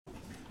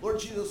Lord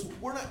Jesus,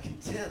 we're not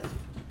content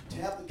to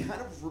have the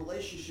kind of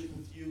relationship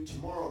with you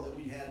tomorrow that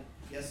we had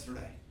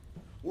yesterday.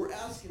 We're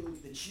asking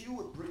that you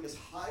would bring us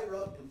higher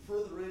up and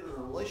further in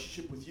our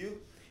relationship with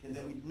you, and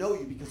that we know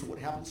you because of what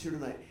happens here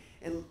tonight.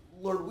 And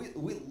Lord,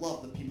 we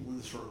love the people in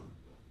this room.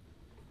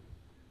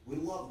 We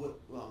love what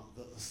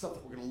the stuff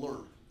that we're going to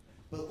learn.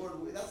 But Lord,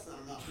 that's not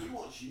enough. We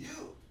want you.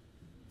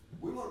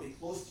 We want to be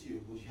close to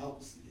you. Would you help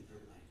us to get there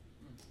tonight?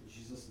 In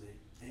Jesus' name,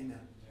 amen.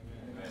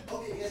 Amen.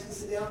 Okay, you guys can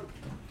sit down.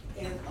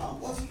 And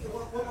one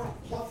more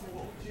plug for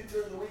what we do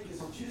during the week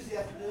is on Tuesday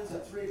afternoons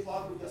at 3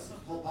 o'clock. We've got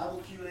something called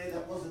Bible Q&A.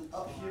 That wasn't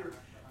up here.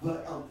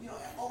 But,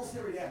 almost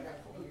every day I've got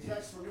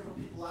texts from different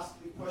people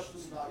asking me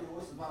questions about,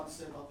 what's the Bible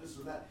say about this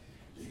or that.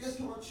 If you guys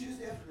come on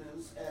Tuesday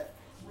afternoons at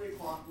 3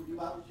 o'clock, we do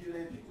Bible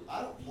Q&A.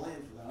 I don't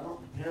plan for that. I don't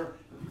prepare.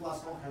 But people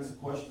ask all kinds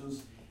of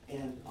questions.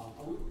 And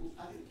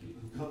I think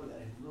people who come to that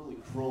have really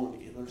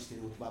grown in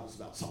understanding what the Bible's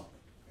about. So,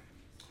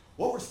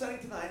 what we're studying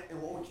tonight and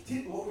what we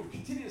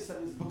continue to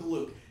study is the book of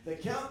Luke. The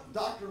account of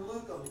Dr.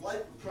 Luke on the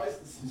life of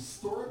Christ, this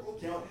historical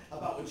account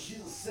about what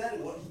Jesus said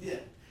and what he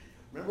did.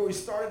 Remember we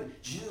started,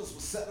 Jesus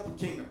was setting up a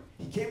kingdom.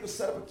 He came to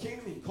set up a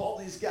kingdom. He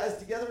called these guys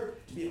together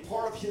to be a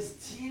part of his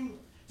team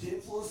to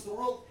influence the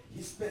world.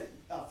 He spent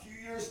a few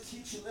years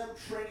teaching them,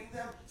 training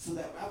them, so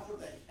that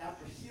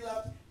after he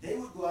left, they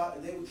would go out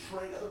and they would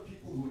train other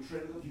people who would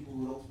train other people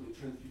who would ultimately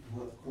train the people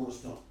who are the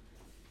cornerstone.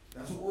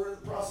 That's what we're in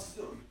the process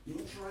of doing.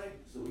 Being trained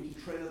so we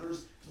can train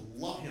others to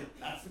love him.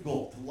 That's the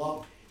goal, to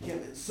love him.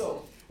 And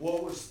so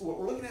what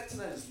we're looking at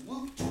tonight is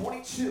Luke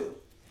 22.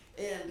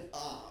 And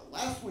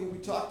last week we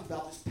talked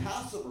about this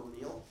Passover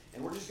meal,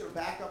 and we're just going to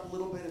back up a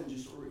little bit and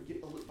just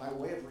get by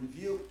way of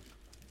review.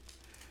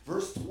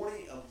 Verse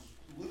 20 of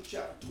Luke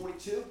chapter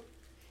 22.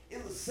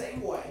 In the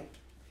same way,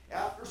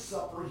 after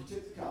supper, he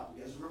took the cup.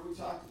 You guys remember we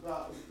talked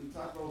about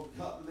what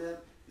the cup meant.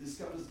 This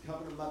cup is the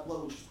covenant of my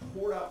blood, which is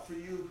poured out for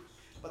you.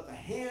 But the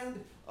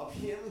hand of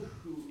him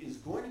who is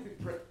going to be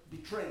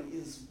betraying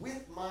is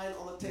with mine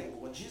on the table.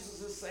 What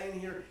Jesus is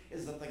saying here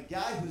is that the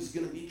guy who's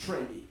going to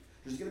betray me,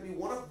 there's going to be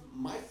one of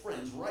my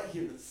friends right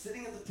here that's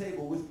sitting at the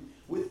table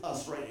with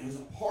us right now, who's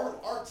a part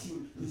of our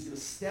team, who's going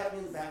to stab me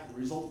in the back, and the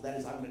result of that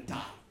is I'm going to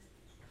die.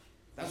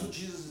 That's what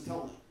Jesus is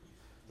telling them.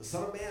 The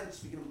Son of Man,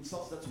 speaking of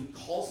himself, that's what he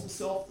calls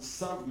himself, the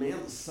Son of Man,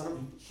 the Son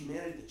of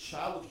humanity, the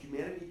child of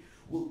humanity,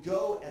 will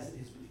go as it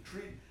has been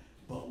decreed.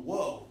 But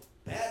woe,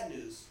 bad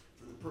news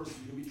for the person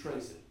who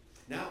betrays him.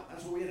 Now,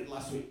 that's where we ended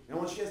last week. Now I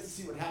want you guys to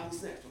see what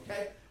happens next,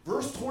 okay?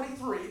 Verse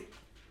 23,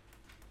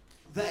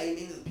 they,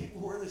 meaning the people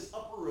who are in this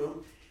upper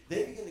room,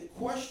 they begin to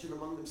question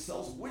among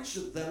themselves which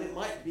of them it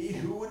might be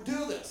who would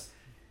do this.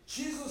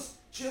 Jesus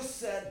just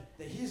said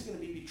that he's going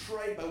to be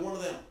betrayed by one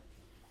of them.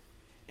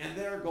 And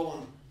they're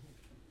going,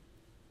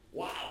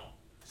 wow.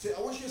 See,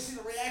 I want you to see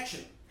the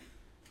reaction.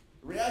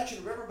 The reaction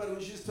of everybody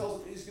when Jesus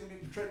tells them he's going to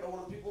be betrayed by one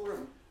of the people in the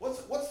room.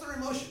 What's their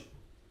emotion?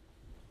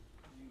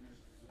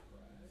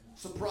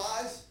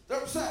 Surprise. They're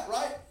upset,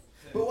 right?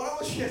 But what I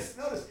want you guys to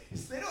notice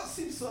is they don't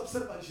seem so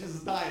upset about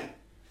Jesus dying.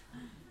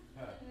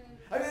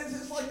 I mean,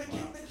 it's like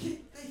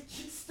they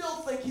still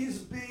think he's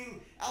being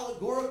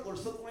allegorical or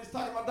something when he's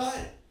talking about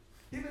dying.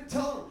 He's been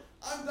telling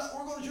them,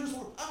 we're going to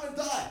Jerusalem, I'm going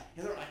to die.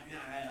 And they're like,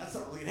 nah, that's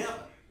not really going to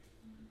happen.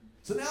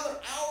 So now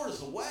they're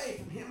hours away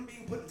from him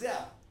being put to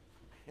death.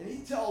 And he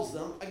tells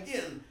them,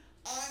 again,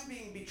 I'm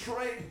being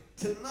betrayed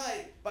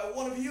tonight by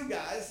one of you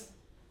guys.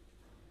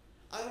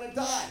 I'm going to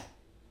die.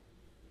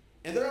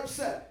 And they're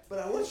upset. But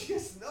I want you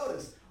guys to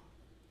notice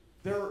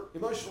their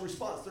emotional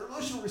response. Their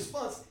emotional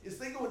response is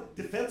they go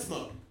into defense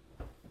mode.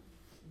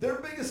 Their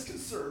biggest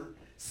concern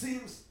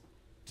seems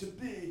to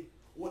be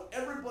what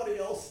everybody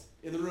else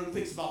in the room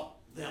thinks about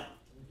them.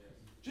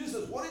 Jesus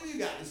says, one of you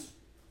guys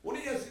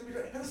going to be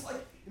betrayed? And it's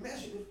like,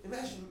 imagine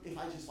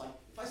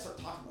if I start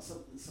talking about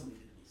something that somebody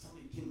did to me.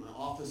 Somebody came to my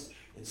office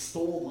and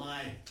stole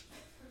my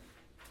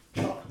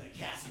cup that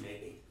Cassie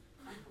made me.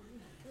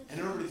 And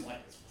everybody's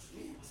like, this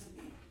wasn't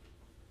me,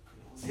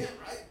 it was him,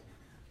 right?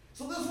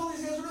 So this is what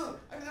these guys are doing.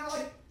 I mean,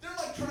 they're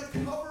like trying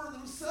to cover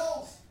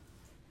themselves.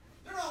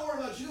 They're not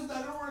worried about Jesus.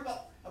 They're worried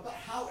about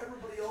how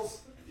everybody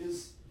else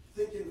is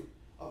thinking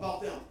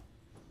about them.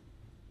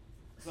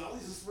 So now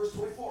this is verse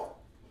 24.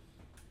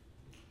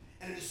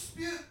 And a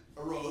dispute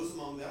arose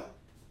among them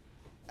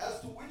as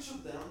to which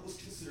of them was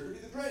considered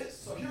to be the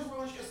greatest. So here's what I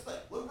want you guys to think.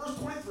 Look at verse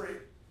 23.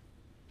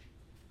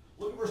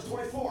 Look at verse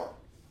 24.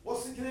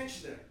 What's the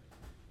connection there?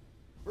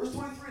 Verse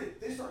 23,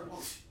 they start going,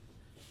 was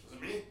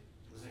it me?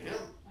 Was it him?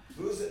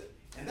 Who is it?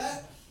 And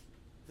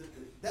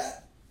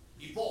that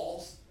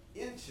evolves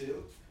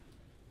into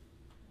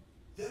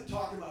them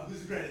talking about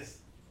who's the greatest.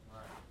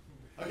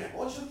 Okay, I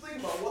want you to think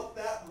about what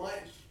that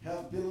might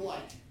have been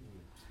like.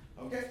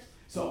 Okay?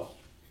 So,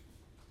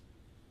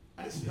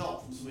 I need some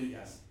help from some of you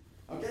guys.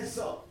 Okay,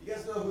 so, you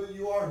guys know who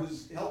you are,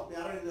 who's helped me.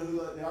 I don't even know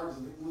who they are because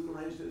I think Luke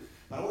arranged it.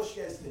 But I want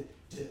you guys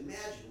to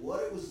imagine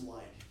what it was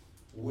like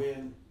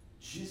when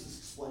Jesus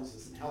explains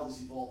this and how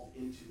this evolved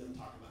into them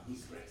talking about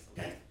who's the greatest.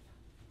 Okay?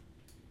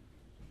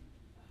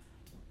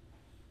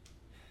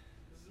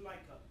 This is my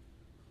cup.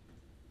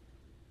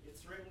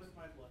 It's written with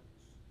my blood.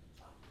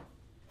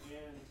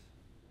 And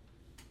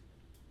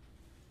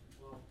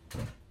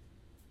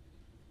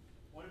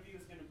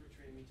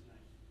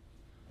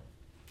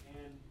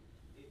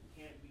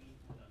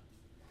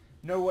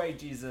No way,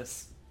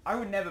 Jesus. I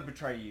would never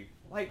betray you.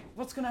 Like,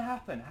 what's going to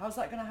happen? How's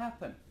that going to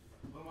happen?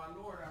 Well, my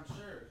Lord, I'm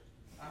sure.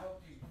 I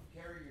hope you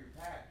carry your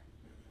pack.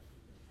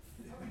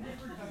 I would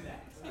never do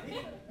that.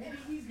 Maybe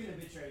he's going to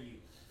betray you.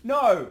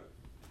 No!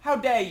 How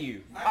dare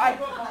you? I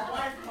give up my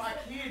wife, my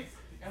kids,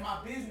 and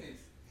my business.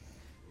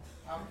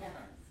 How can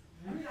I?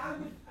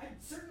 I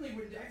certainly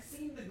would. I've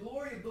seen the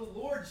glory of the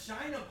Lord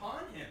shine upon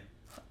him.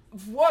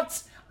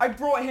 What? I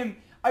brought him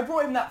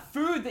that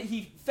food that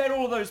he fed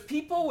all those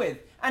people with.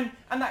 And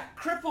that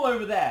cripple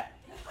over there.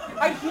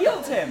 I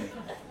healed him.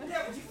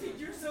 Yeah, but you think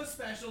you're so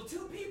special?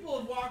 2 people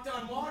have walked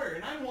on water,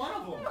 and I'm one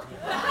of them.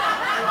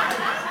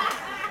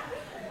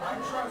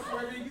 I'm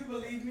trustworthy. You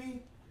believe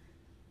me?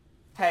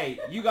 Hey,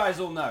 you guys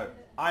all know,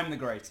 I'm the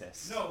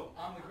greatest. No,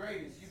 I'm the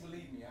greatest. You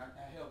believe me. I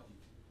helped you.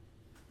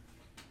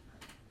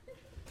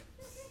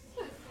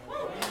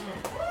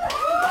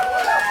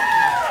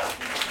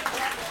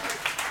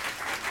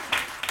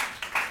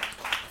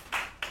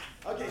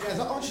 Okay, guys,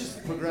 I want you to see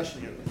the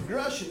progression here. The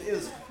progression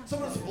is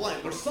someone's to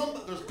blame. There's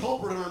a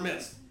culprit in our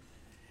midst.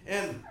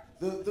 And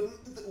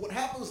what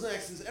happens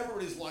next is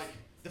everybody's like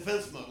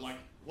defense mode, like,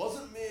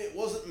 it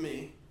wasn't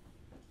me.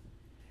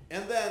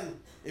 And then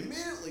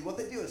immediately what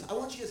they do is, I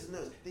want you guys to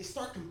notice, they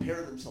start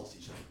comparing themselves to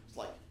each other. It's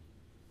like,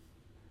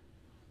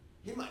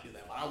 he might do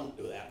that, but I won't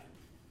do that.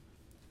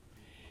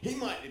 He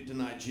might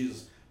deny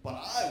Jesus, but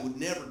I would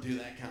never do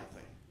that kind of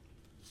thing.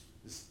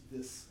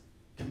 This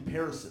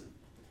comparison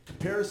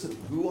of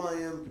who I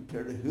am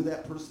compared to who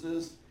that person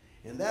is,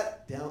 and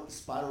that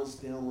spirals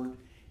downward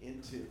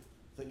into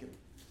thinking,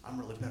 I'm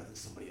really better than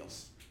somebody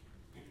else.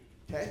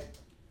 Okay?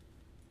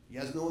 You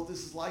guys know what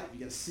this is like? You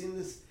guys seen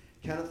this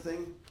kind of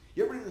thing?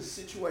 You ever in a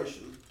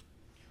situation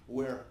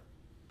where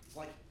it's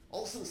like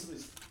all of a sudden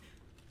somebody's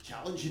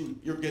challenging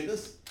your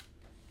goodness?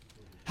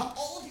 How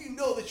all of you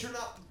know that you're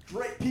not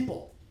great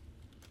people.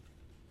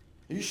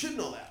 And you should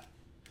know that.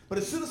 But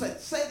as soon as I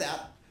say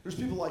that, there's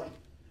people like,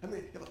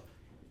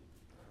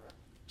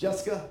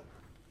 Jessica,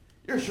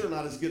 you're sure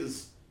not as good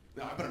as,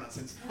 no, I better not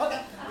say this.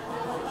 Okay.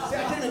 See,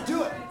 I can't even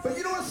do it. But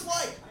you know what it's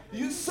like?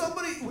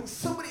 When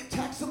somebody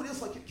attacks somebody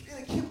else, like, man,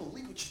 I can't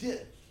believe what you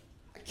did.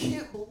 I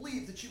can't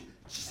believe that you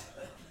just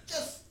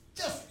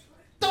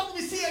don't let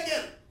me see you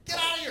again. Get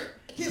out of here.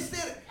 I can't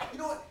stand it. You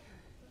know what?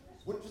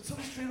 When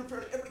somebody's treated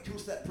unfairly, everybody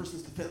comes to that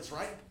person's defense,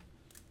 right?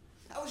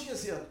 I want you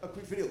guys to see a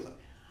quick video clip.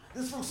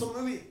 This is from some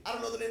movie. I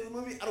don't know the name of the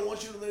movie. I don't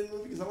want you to know the name of the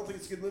movie because I don't think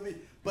it's a good movie.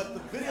 But the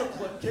video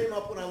clip came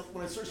up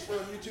when I searched for it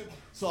on YouTube.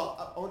 So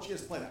I want you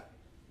guys to play that.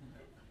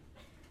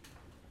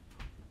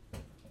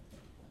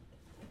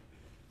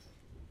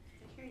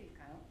 Here you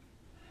go.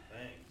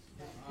 Thanks.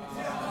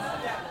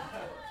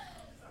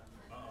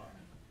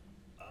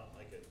 I don't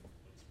like it.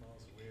 It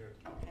smells weird.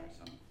 Okay.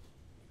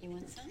 You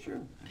want some? Sure,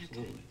 Okay.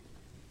 absolutely.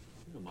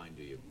 You don't mind,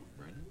 do you,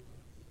 Brennan?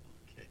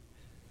 Okay.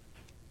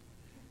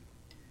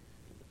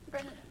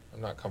 Brennan. I'm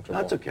not comfortable.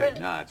 That's okay.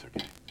 No, it's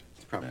okay.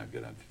 It's probably not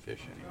good on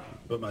fish anyway.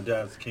 But my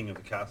dad's king of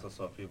the castle,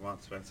 so if he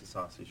wants fancy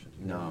sauce, he should.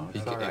 No, He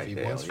it's can, all right, if he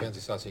Dale. wants fancy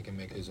sauce, he can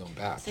make his own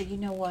batch. So you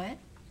know what?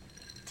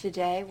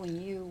 Today,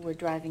 when you were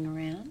driving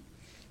around,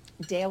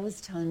 Dale was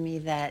telling me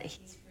that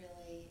he's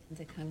really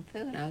into Kung Fu,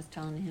 and I was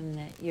telling him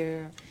that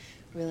you're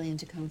really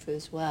into Kung Fu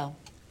as well.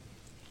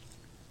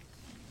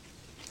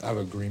 I have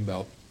a green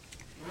belt.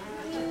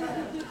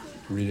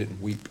 Read it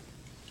and weep.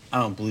 I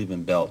don't believe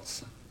in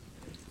belts.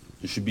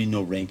 There should be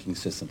no ranking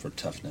system for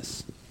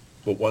toughness.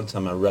 But one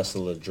time I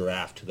wrestled a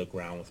giraffe to the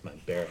ground with my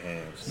bare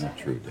hands. It's not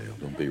true, Dale.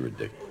 Don't be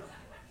ridiculous.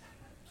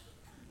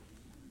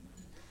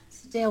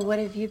 So Dale, what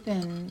have you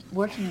been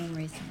working on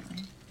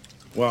recently?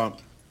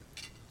 Well,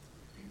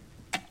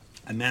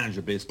 I manage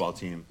a baseball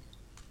team,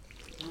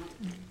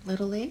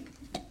 Little League?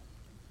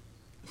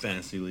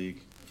 fantasy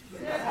league.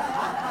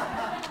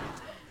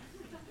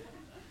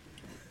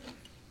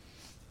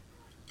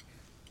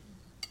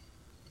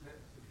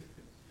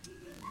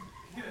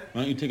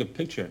 Why don't you take a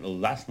picture? It'll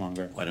last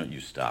longer. Why don't you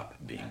stop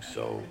being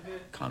so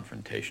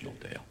confrontational,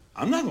 Dale?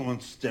 I'm not the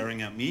one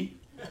staring at me.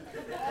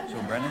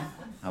 So, Brennan,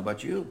 how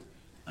about you?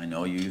 I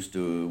know you used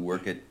to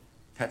work at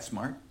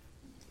PetSmart,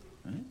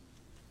 right?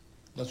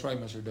 That's right,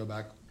 Mr.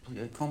 Doback.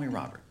 Call me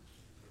Robert.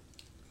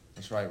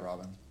 That's right,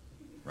 Robin.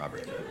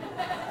 Robert.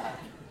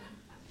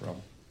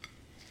 Robin.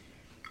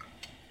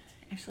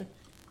 Actually,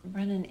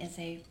 Brennan is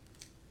a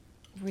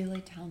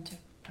really talented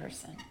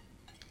person.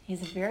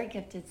 He's a very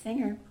gifted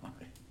singer.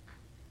 Okay.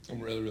 I'm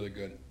really, really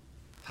good.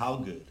 How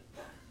good?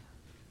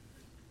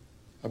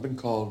 I've been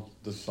called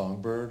the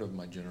songbird of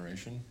my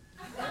generation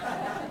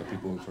by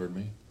people who've heard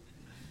me.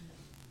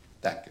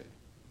 That good.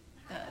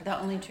 The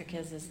only trick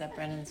is that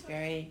Brennan's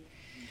very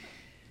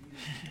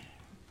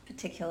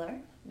particular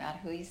about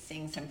who he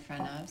sings in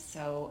front of.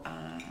 So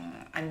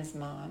I'm his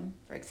mom,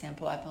 for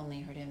example. I've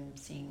only heard him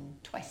sing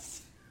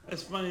twice.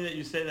 It's funny that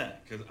you say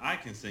that, because I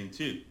can sing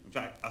too. In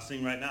fact, I'll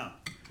sing right now.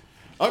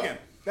 Okay,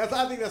 I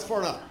think that's far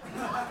enough.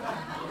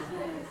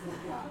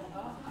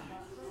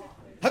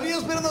 Have you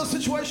guys been in those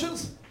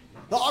situations?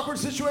 The awkward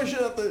situation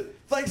at the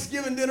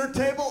Thanksgiving dinner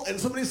table and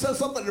somebody says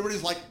something and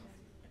everybody's like,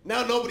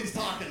 now nobody's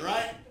talking,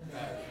 right?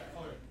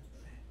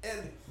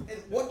 And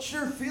what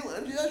you're feeling,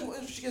 I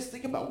want you guys to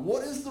think about,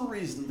 what is the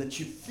reason that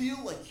you feel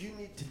like you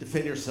need to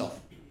defend yourself?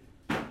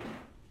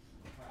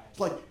 It's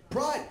like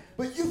pride,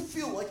 but you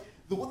feel like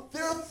what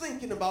they're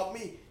thinking about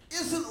me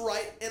isn't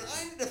right, and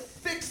I need to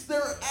fix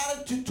their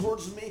attitude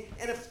towards me,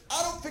 and if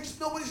I don't fix it,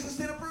 nobody's going to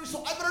stand up for me,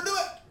 so I better do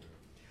it.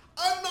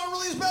 I'm not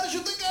really as bad as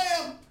you think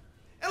I am.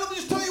 And let me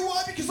just tell you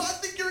why, because I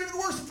think you're even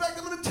worse. In fact,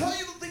 I'm going to tell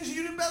you the things that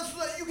you do best so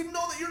that you can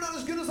know that you're not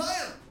as good as I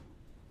am.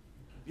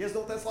 You guys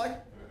know what that's like?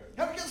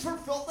 Have you guys ever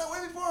felt that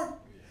way before?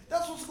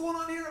 That's what's going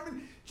on here. I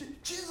mean,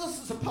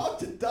 Jesus is about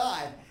to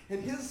die,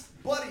 and his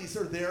buddies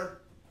are there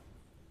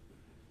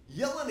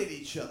yelling at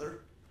each other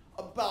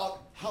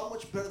about how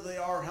much better they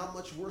are, how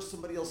much worse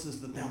somebody else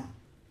is than them.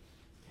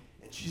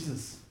 And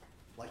Jesus,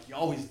 like he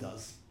always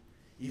does,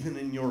 even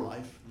in your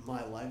life, in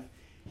my life,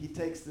 he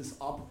takes this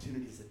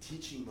opportunity as a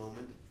teaching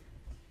moment.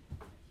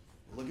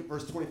 Look at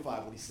verse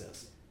 25, what he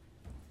says.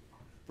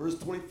 Verse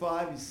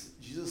 25,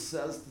 Jesus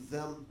says to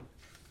them,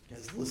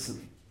 guys,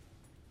 listen.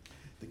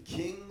 The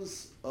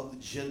kings of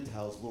the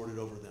Gentiles lord it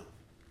over them.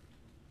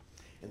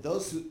 And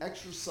those who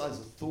exercise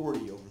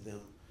authority over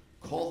them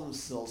call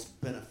themselves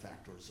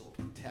benefactors or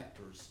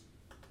protectors.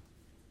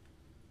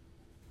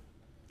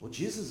 What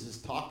Jesus is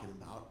talking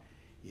about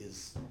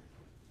is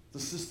the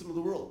system of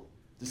the world.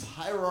 This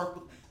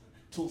hierarchical,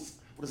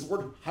 what is the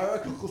word?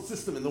 Hierarchical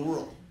system in the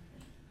world.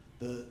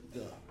 The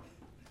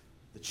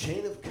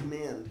chain of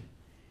command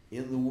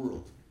in the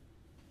world.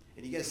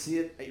 And you guys see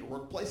it at your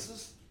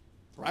workplaces,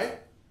 right?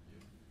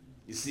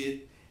 You see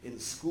it in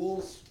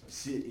schools, you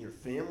see it in your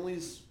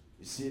families,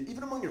 you see it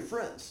even among your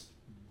friends.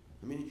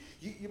 I mean,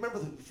 you remember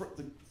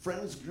the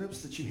friends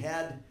groups that you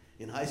had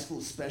in high school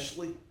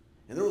especially?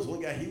 And there was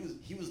one guy, he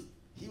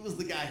was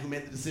the guy who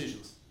made the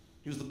decisions.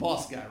 He was the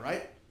boss guy,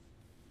 right?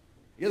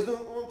 You guys know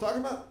what I'm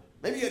talking about?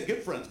 Maybe you had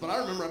good friends, but I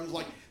remember I was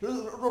like, there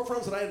were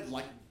friends that I had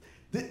like,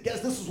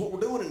 guys, this is what we're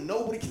doing, and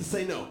nobody can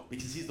say no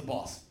because he's the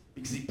boss,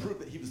 because he proved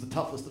that he was the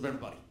toughest of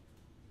everybody.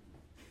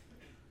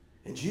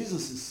 And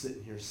Jesus is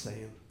sitting here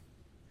saying,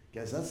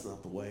 guys, that's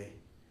not the way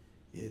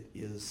it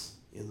is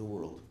in the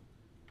world.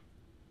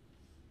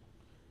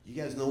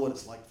 You guys know what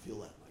it's like to feel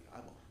that.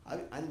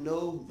 Like, I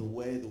know the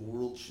way the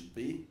world should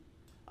be.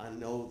 I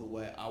know the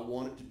way I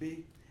want it to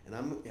be. And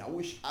I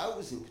wish I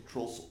was in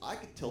control so I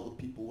could tell the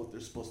people what they're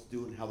supposed to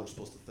do and how they're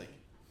supposed to think.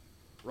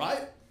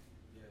 Right?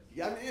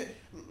 Yeah, I mean,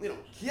 you know,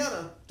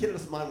 Kiana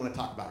doesn't mind when I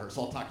talk about her,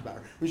 so I'll talk about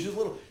her. When she was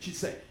little, she'd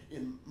say,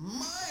 in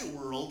my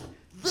world,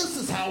 this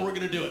is how we're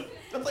going to do it.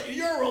 I'm like,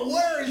 your world,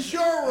 where is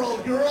your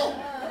world, girl?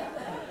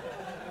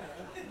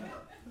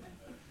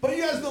 But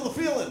you guys know the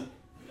feeling.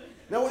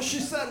 Now, what she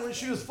said when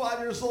she was 5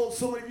 years old,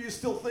 so many of you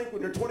still think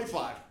when you're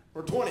 25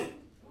 or 20.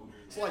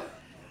 It's like,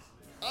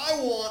 I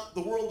want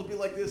the world to be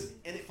like this,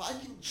 and if I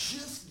can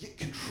just get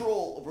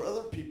control over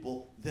other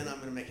people, then I'm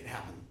going to make it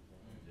happen.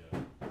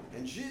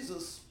 And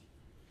Jesus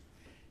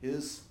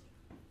is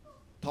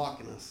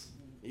talking to us,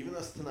 even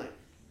us tonight.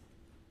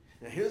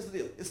 Now, here's the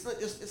deal. It's not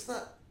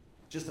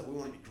just that we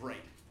want to be great.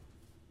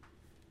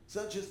 It's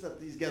not just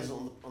that these guys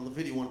on the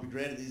video want to be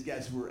great, and these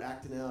guys who are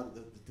acting out,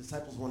 the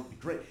disciples want to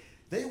be great.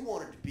 They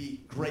wanted to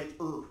be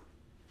greater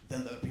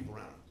than the other people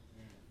around them.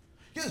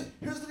 Guys,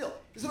 here's the deal.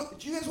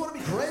 Do you guys want to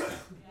be great?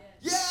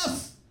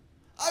 Yes!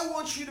 I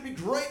want you to be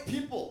great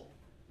people.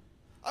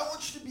 I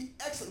want you to be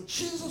excellent.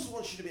 Jesus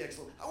wants you to be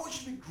excellent. I want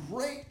you to be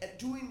great at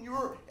doing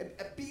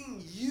at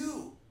being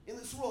you in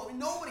this world. I mean,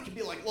 nobody can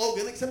be like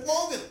Logan except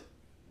Logan.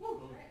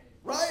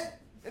 Right?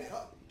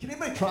 Can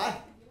anybody try?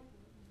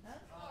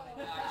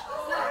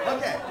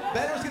 Okay,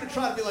 Benner's going to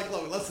try to be like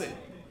Logan. Let's see.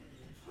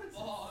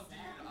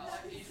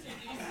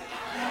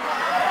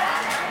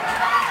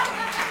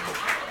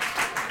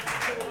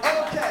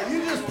 Okay,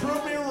 you just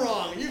proved me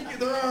wrong.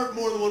 There are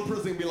more than one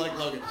person who can be like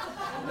Logan.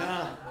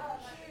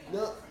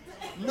 No.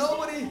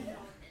 Nobody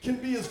can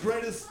be as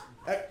great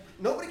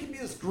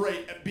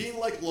at being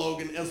like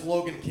Logan as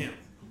Logan can.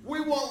 We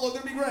want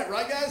Logan to be great,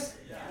 right, guys?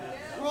 Yeah.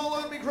 We want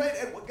Logan to be great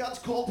at what God's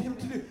called him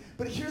to do.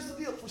 But here's the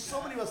deal. For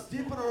so many of us,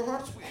 deep in our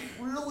hearts,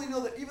 we really know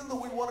that even though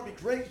we want to be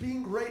great,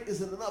 being great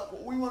isn't enough.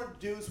 What we want to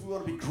do is we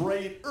want to be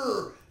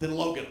greater than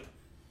Logan.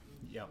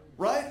 Yep.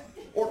 Right?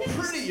 Or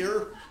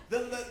prettier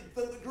than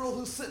the girl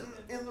who's sitting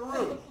in the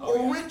room.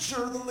 Or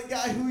richer than the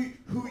guy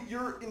who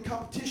you're in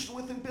competition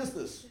with in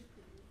business.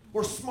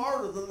 Or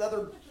smarter than the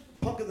other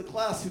punk in the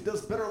class who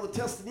does better on the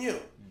test than you.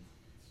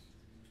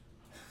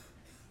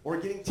 Or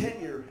getting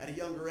tenure at a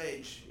younger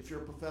age if you're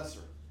a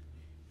professor.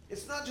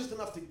 It's not just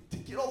enough to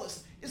get all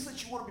this. It's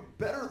that you want to be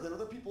better than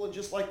other people. And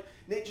just like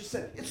Nate just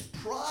said, it's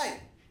pride.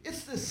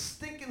 It's this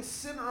stinking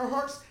sin in our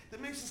hearts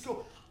that makes us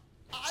go,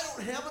 I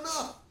don't have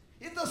enough.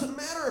 It doesn't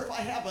matter if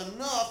I have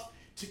enough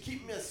to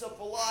keep myself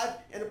alive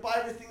and to buy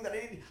everything that I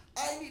need.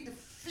 I need to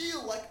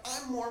feel like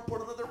I'm more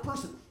important than the other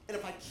person. And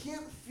if I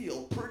can't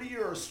feel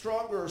prettier or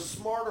stronger or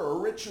smarter or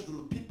richer than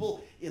the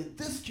people in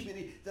this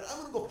community, then I'm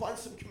going to go find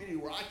some community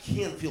where I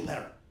can feel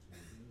better.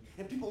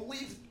 And people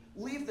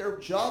leave their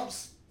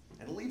jobs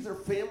and leave their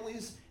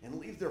families and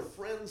leave their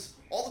friends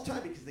all the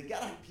time because they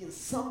got to be in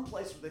some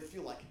place where they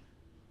feel like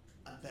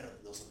I'm better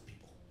than those other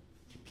people.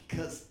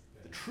 Because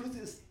the truth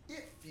is,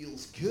 it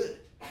feels good,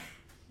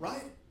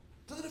 right?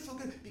 Doesn't it feel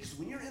good? Because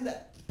when you're in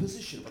that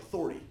position of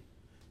authority,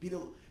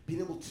 being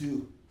able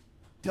to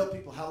tell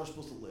people how they're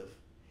supposed to live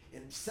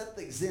and set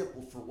the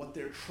example for what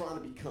they're trying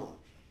to become,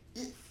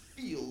 it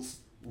feels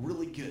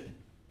really good.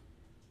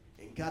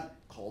 And God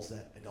calls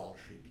that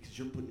idolatry because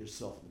you're putting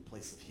yourself in the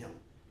place of him.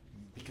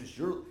 Because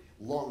you're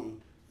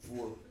longing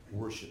for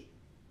worship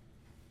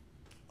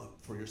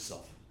for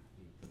yourself.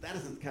 But that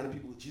isn't the kind of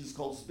people that Jesus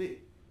calls us to be.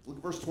 Look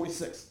at verse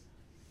 26.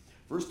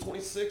 Verse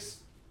 26,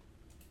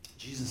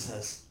 Jesus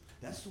says,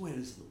 that's the way it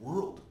is in the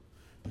world.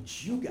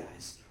 But you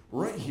guys,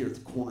 right here at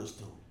the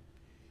Cornerstone,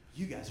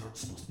 you guys aren't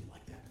supposed to be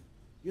like that.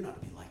 You're not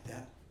to be like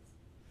that.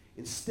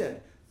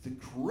 Instead, the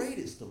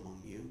greatest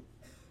among you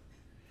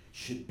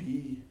should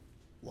be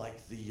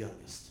like the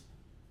youngest.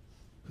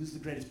 Who's the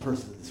greatest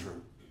person in this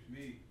room?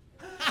 Me.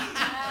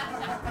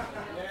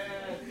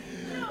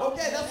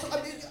 Okay, I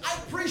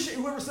appreciate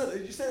whoever said it.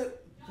 Did you say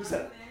it? Who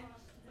said it?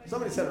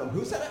 Somebody said it.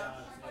 Who said it?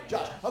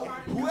 Josh. Okay,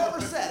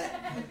 whoever said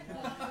it,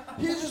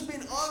 he's just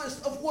being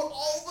honest of what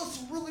all of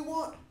us really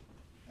want.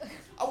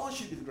 I want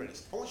you to be the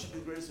greatest. I want you to be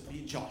the greatest at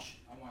being Josh.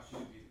 I want you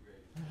to be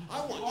the greatest.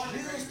 I want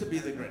Jesus to be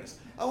the greatest.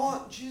 I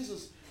want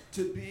Jesus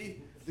to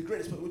be the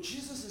greatest. But what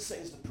Jesus is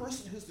saying is the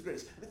person who's the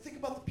greatest. I mean, think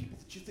about the people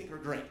that you think are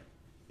great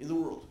in the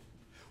world.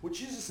 What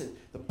Jesus is saying,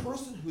 the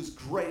person who's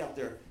great out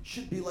there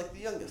should be like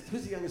the youngest.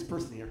 Who's the youngest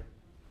person here?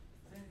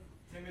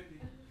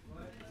 Timothy.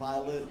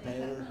 Violet,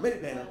 Baylor. Maybe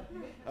Baylor.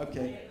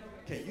 Okay.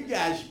 Okay, you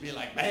guys should be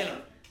like Baylor.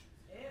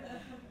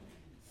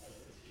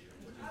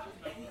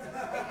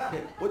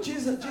 Okay. Well,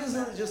 Jesus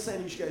isn't just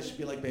saying you guys should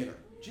be like Baylor.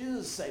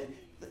 Jesus is saying,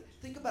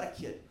 think about a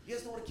kid. You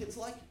guys know what a kid's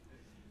like?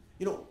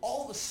 You know,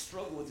 all of us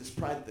struggle with this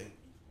pride thing.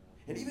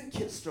 And even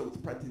kids struggle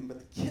with the pride thing, but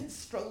the kids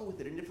struggle with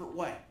it in a different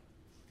way.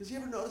 Because you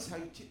ever notice how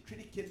you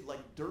treat a kid like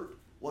dirt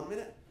 1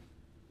 minute,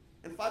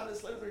 and 5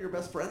 minutes later they're your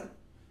best friend?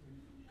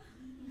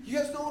 You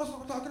guys know what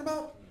we're talking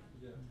about?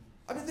 Yeah.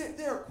 I mean,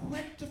 they're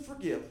quick to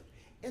forgive,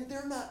 and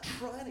they're not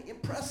trying to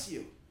impress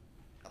you.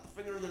 Got the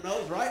finger in their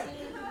nose, right?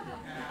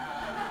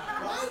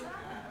 Right?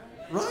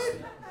 Right?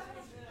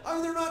 I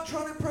mean, they're not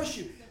trying to impress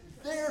you.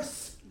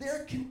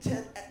 They're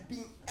content at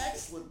being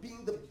excellent,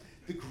 being the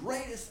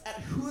greatest at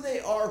who they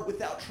are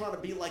without trying to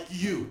be like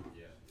you.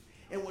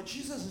 And what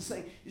Jesus is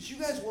saying is you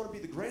guys want to be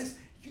the greatest,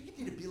 you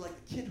need to be like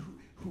the kid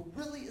who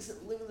really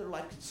isn't living their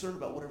life concerned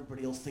about what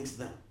everybody else thinks of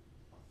them.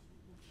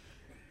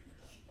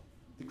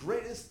 The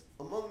greatest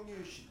among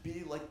you should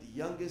be like the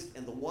youngest,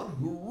 and the one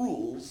who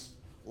rules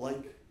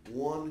like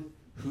one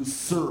who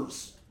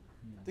serves.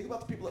 Think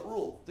about the people that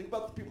rule. Think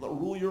about the people that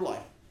rule your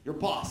life. Your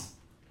boss.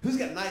 Who's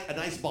got a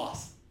nice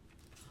boss?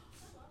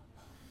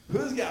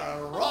 Who's got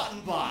a rotten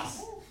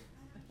boss?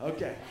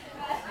 Okay.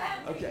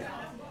 Okay.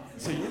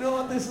 So you know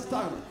what this is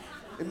talking about.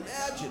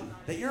 Imagine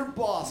that your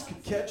boss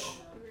could catch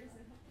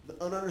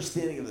an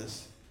understanding of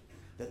this,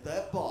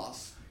 that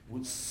boss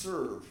would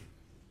serve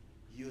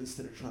you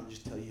instead of trying to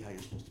just tell you how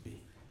you're supposed to be.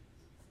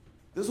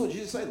 This is what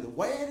Jesus is saying. The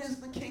way it is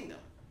in the kingdom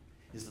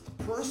is that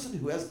the person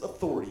who has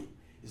authority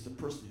is the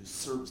person who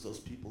serves those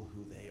people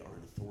who they are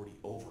in authority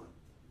over.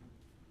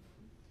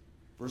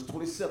 Verse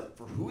 27,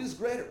 for who is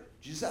greater?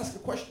 Jesus asked a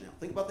question now.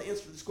 Think about the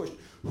answer to this question.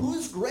 Who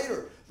is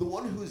greater? The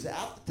one who's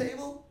at the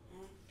table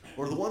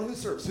or the one who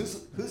serves?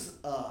 Who's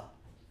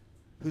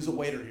a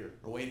waiter here?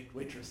 Or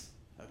waitress?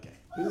 Okay.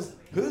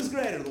 Who's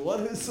greater? The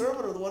one who's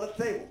serving or the one at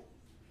the table?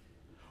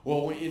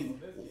 Well, in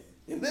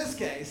this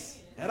case,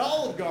 at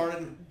Olive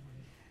Garden,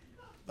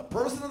 the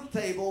person at the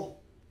table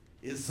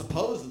is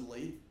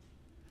supposedly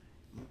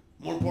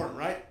more important,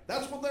 right?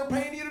 That's what they're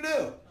paying you to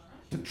do.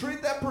 To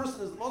treat that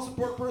person as the most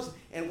important person,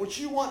 and what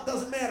you want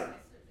doesn't matter.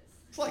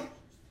 It's like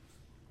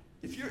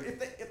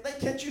if they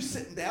catch you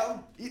sitting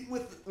down eating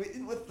with the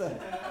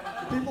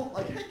people,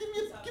 like, hey, give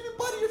me a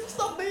bite of your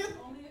stuff, man.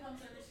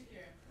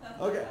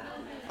 Okay,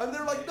 and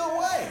they're like, no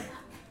way,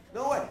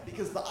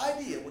 because the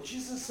idea, what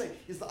Jesus is saying,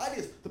 is the idea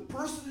is the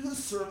person who's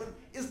serving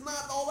is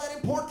not all that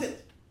important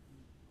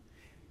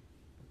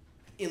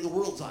in the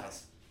world's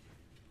eyes.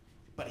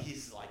 But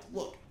he's like,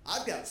 look,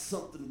 I've got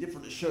something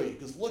different to show you,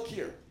 because look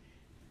here.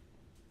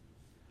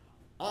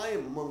 I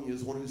am among you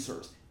as one who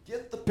serves.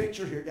 Get the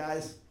picture here,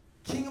 guys.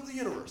 King of the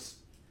universe,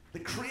 the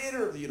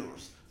creator of the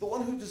universe, the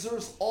one who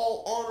deserves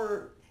all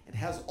honor and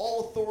has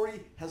all authority,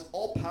 has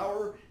all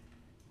power,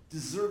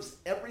 deserves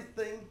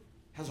everything,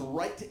 has a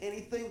right to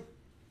anything.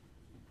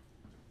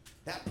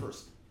 That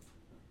person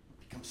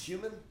becomes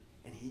human,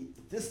 and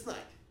this night,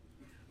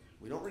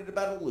 we don't read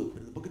about it in Luke, but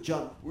in the book of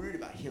John, we read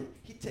about him.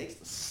 He takes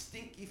the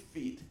stinky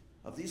feet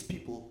of these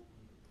people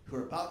who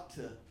are about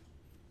to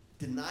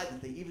deny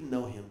that they even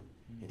know him,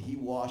 and he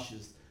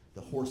washes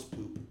the horse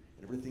poop and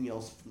everything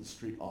else from the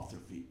street off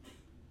their feet.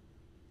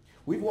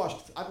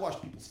 I've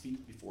washed people's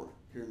feet before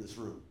here in this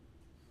room,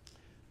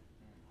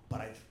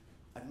 but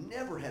I've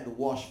never had to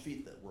wash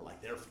feet that were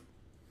like their feet.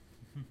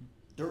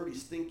 Dirty,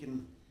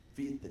 stinking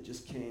feet that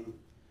just came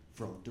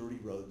from dirty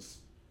roads.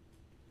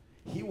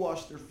 He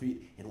washed their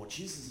feet, and what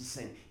Jesus is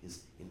saying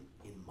is, in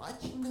my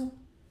kingdom,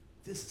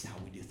 this is how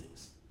we do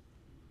things.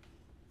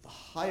 The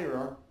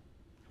higher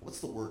what's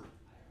the word?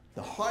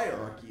 The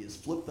hierarchy is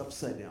flipped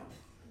upside down.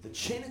 The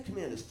chain of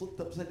command is flipped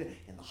upside down.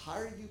 And the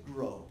higher you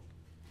grow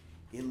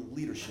in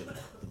leadership,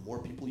 the more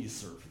people you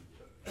serve.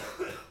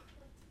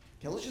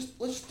 Okay, let's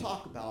just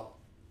talk about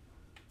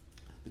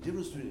the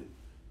difference between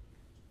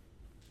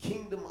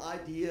kingdom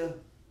idea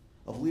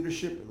of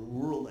leadership and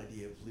world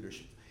idea of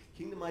leadership.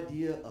 Kingdom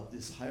idea of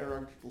this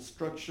hierarchical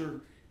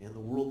structure and the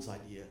world's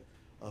idea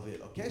of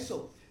it. Okay,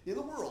 so in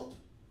the world,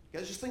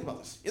 guys, just think about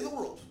this. In the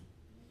world,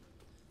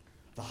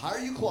 the higher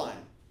you climb,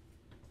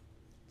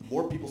 the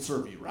more people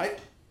serve you, right?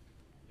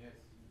 Yes.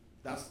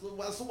 That's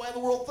the way the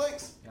world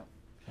thinks. Yep.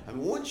 I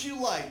mean, wouldn't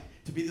you like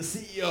to be the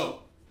CEO?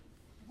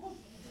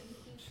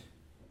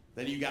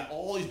 Then you got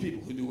all these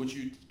people who do what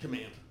you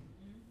command.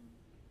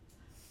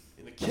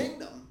 In the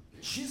kingdom,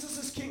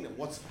 Jesus' kingdom,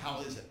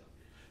 how is it?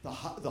 The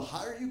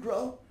higher you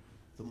grow,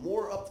 the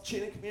more up the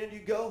chain of command you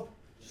go,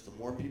 just the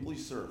more people you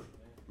serve.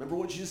 Remember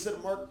what Jesus said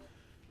in Mark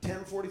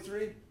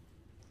 10:43?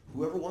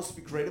 Whoever wants to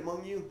be great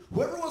among you,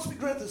 whoever wants to be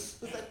great at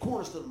that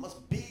cornerstone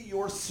must be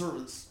your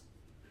servants.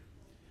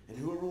 And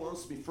whoever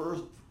wants to be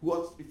first,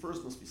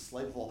 must be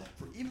slave of all.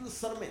 For even the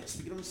Son of Man,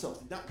 speaking of himself,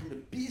 did not come to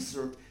be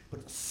served,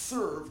 but to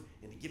serve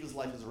and to give his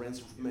life as a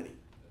ransom for many.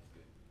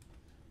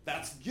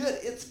 That's good.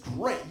 It's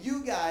great.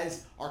 You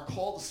guys are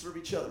called to serve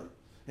each other.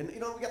 And we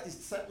got these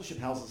discipleship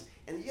houses,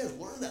 and you guys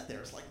learn that there.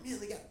 It's like, man,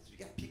 you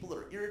got people that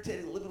are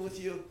irritated living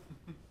with you,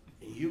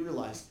 and you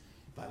realize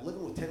by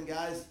living with 10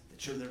 guys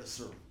that you're there to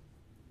serve them.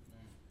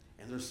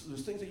 And there's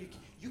things that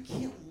you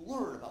can't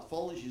learn about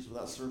following Jesus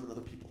without serving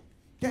other people.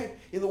 Okay,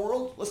 in the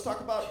world, let's talk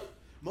about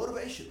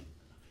motivation.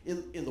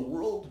 In the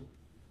world,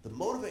 the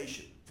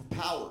motivation for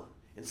power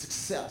and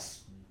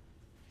success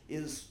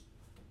is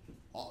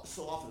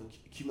so often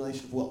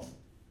accumulation of wealth,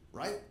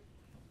 right?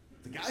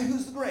 The guy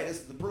who's the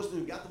greatest is the person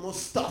who got the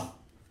most stuff,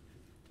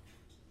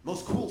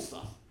 most cool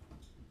stuff.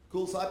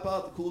 Coolest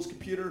iPod, the coolest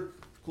computer,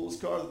 the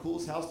coolest car, the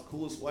coolest house, the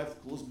coolest wife, the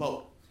coolest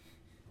boat.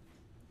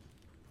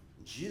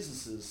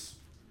 Jesus'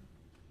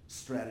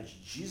 strategy,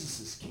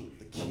 Jesus' kingdom,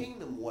 the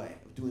kingdom way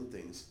of doing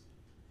things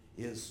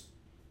is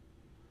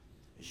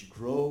as you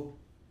grow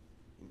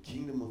in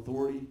kingdom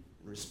authority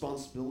and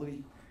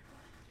responsibility,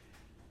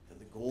 and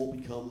the goal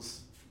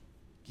becomes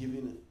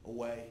giving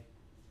away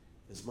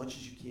as much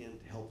as you can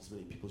to help as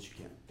many people as you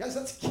can. Guys,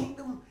 that's the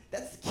kingdom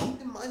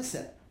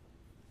mindset.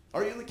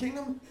 Are you in the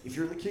kingdom? If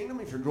you're in the kingdom,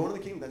 if you're growing in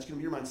the kingdom, that's going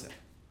to be your mindset.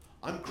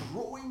 I'm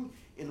growing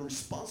in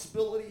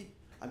responsibility.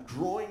 I'm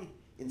growing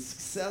in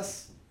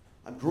success.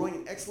 I'm growing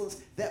in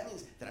excellence. That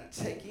means that I'm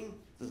taking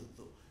the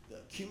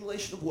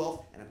accumulation of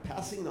wealth and I'm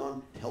passing it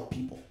on to help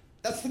people.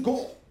 That's the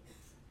goal.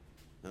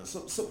 Now,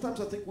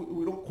 sometimes I think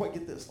we don't quite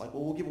get this. Like,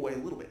 well, we'll give away a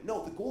little bit.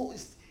 No, the goal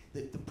is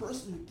that the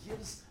person who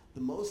gives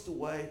the most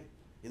away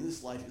in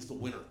this life is the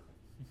winner.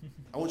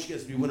 I want you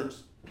guys to be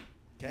winners.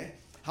 Okay?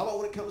 How about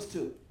when it comes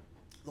to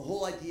the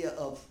whole idea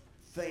of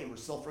fame or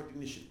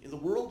self-recognition? In the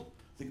world,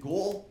 the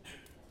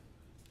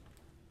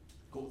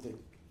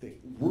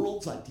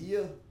world's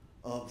idea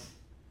of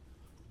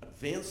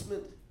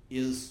advancement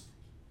is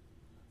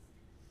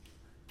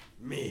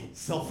me,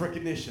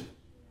 self-recognition.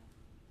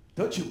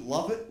 Don't you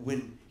love it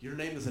when your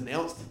name is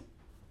announced?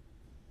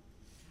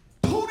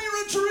 Tony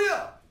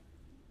Renteria!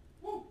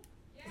 Woo.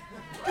 Yeah.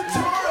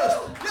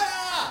 Guitarist!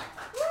 Yeah!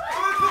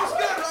 It feels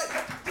good,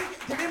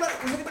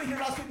 right? Was anybody here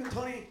last week when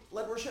Tony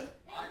led worship?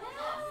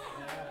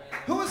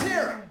 Who was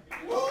here?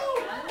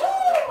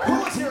 Who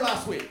was here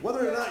last week?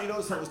 Whether or not you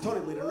noticed that it was Tony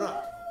leading or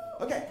not.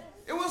 Okay.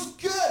 It was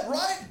good,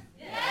 right?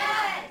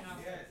 Yes.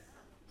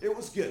 It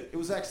was good. It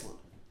was excellent.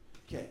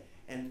 Okay.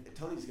 And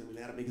Tony's going to be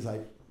mad at me because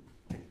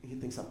he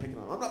thinks I'm picking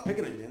on him. I'm not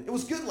picking on him, man. It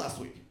was good last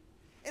week.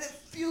 And it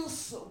feels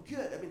so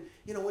good. I mean,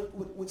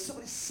 when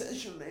somebody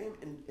says your name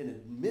and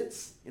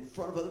admits in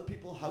front of other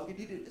people how good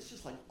you did, it's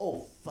just like,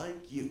 oh,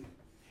 thank you.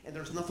 And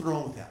there's nothing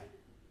wrong with that.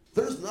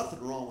 There's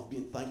nothing wrong with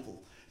being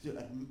thankful,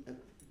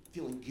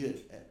 feeling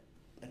good at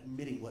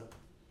admitting what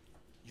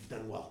you've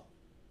done well.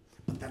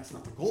 But that's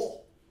not the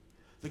goal.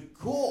 The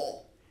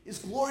goal is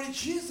glory to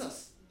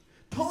Jesus.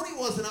 Tony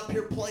wasn't up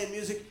here playing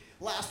music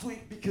last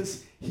week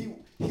because he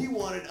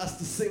wanted us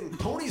to sing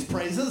Tony's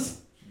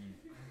praises.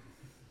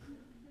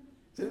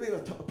 Does anybody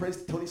have a praise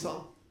to Tony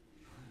song?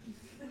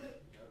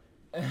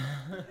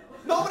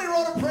 Nobody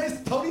wrote a praise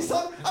to Tony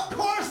song? Of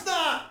course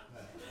not!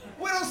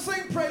 We don't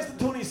sing praise to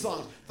Tony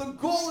songs. The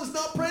goal is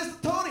not praise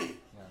to Tony.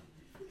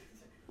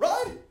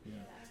 Right? Yeah.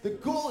 The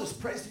goal is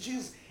praise to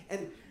Jesus.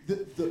 And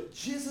the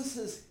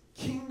Jesus'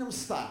 kingdom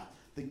style,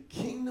 the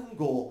kingdom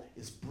goal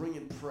is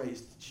bringing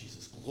praise to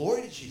Jesus.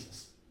 Glory to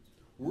Jesus.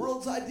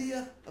 World's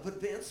idea of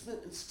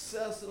advancement and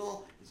success and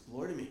all is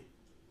glory to me.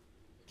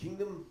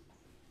 Kingdom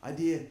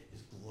idea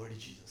is glory to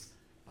Jesus.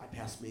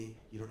 Bypass me.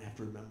 You don't have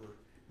to remember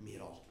me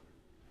at all.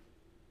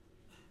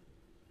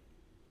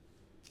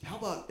 How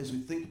about as we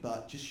think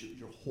about just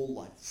your whole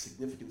life, the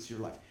significance of your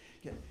life?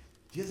 Okay.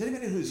 Does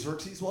anybody know who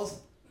Xerxes was?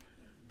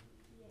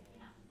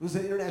 He was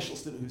an international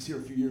student who was here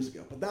a few years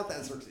ago, but not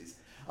that Xerxes.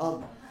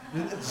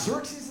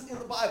 Xerxes in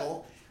the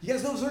Bible, you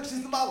guys know Xerxes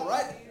in the Bible,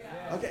 right?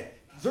 Yeah. Okay.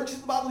 Xerxes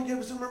in the Bible, you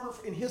guys remember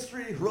in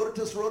history,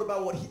 Herodotus wrote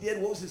about what he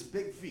did. What was his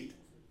big feat?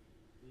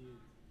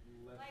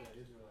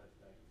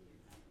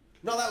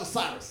 No, that was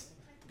Cyrus.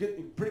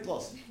 Good, pretty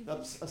close.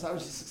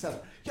 Cyrus is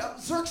successful. Yeah,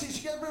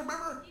 Xerxes, you guys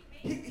remember?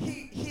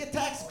 He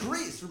attacks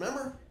Greece,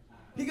 remember?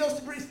 He goes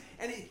to Greece,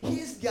 and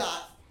he's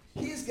got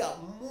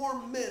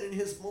more men in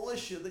his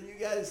militia than you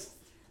guys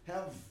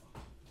can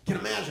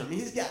imagine. I mean,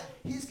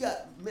 he's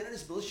got men in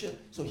his militia,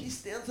 so he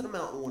stands on a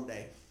mountain one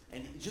day,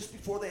 and just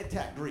before they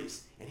attack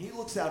Greece, and he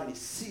looks out and he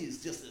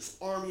sees just this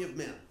army of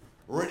men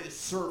ready to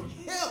serve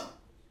him.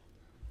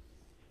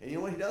 And you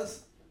know what he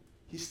does?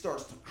 He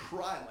starts to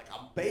cry like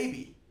a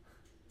baby.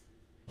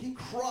 He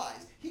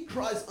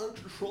cries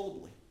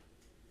uncontrollably.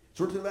 It's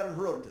worth reading about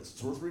Herodotus.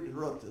 It's worth reading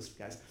Herodotus,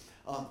 guys.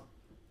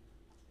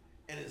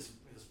 And his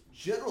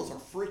generals are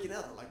freaking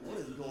out. They're like, what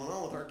is going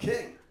on with our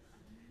king?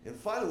 And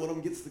finally, one of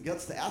them gets the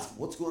guts to ask him,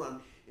 what's going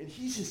on? And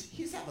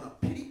he's having a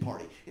pity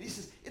party. And he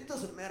says, it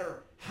doesn't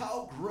matter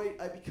how great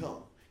I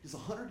become. Because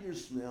 100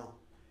 years from now,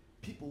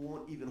 people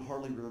won't even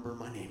hardly remember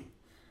my name.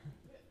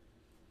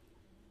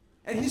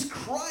 And he's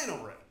crying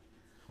over it.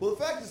 Well, the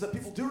fact is that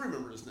people do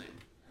remember his name.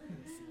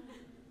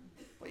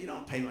 But you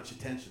don't pay much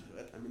attention to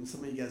it. I mean,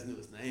 some of you guys knew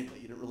his name,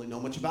 but you didn't really know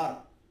much about him.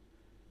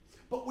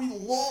 But we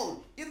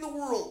long, in the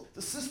world,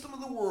 the system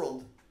of the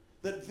world,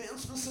 the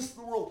advancement system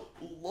of the world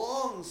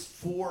longs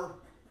for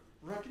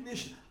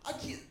recognition. I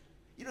can't,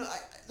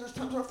 there's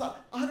times where I've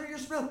thought, 100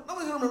 years from now,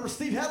 nobody's going to remember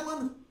Steve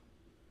Hedlund.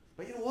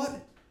 But you know what?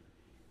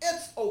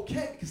 It's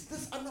okay,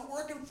 because I'm not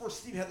working for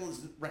Steve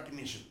Hedlund's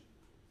recognition.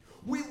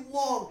 We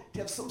long to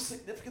have some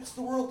significance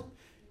in the world,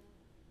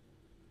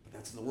 but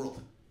that's in the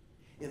world.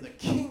 In the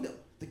kingdom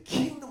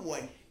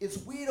way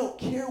is we don't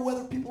care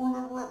whether people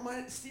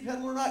remember Steve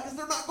Hedlund or not, because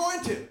they're not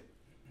going to.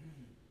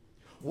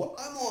 What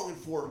I'm longing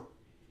for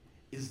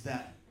is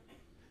that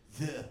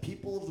the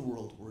people of the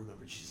world will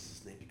remember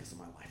Jesus' name because of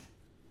my life.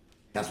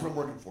 That's what I'm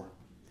working for.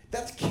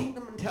 That's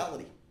kingdom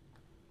mentality.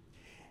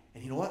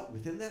 And you know what?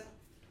 Within that,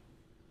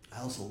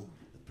 the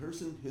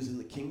person who's in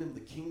the kingdom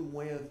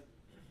way of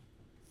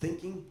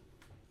thinking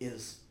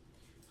is,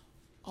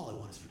 all I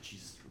want is for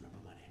Jesus to remember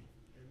my name.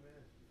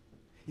 Amen.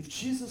 If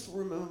Jesus will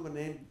remember my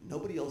name,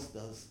 nobody else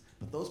does,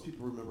 but those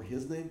people remember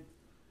his name,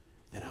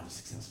 then I was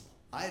successful.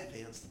 I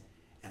advanced,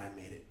 and I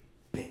made it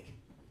big.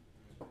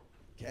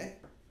 Okay?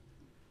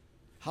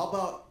 How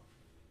about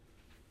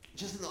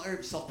just in the area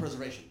of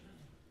self-preservation?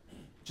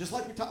 Just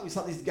like we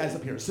saw these guys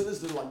up here. As soon as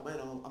they're like, man,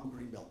 I'm a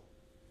green belt.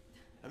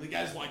 And the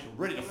guys like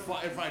ready to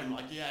fight him,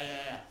 like,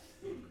 yeah.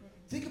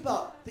 Think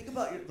about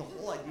the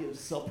whole idea of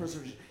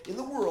self-preservation. In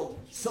the world,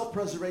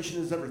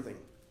 self-preservation is everything.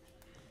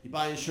 You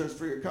buy insurance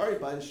for your car, you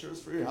buy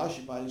insurance for your house,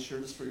 you buy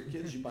insurance for your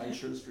kids, you buy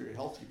insurance for your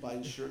health, you buy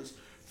insurance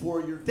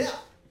for your death.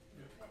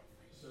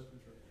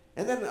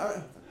 And then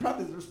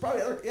there's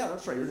probably other, yeah,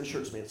 that's right, you're an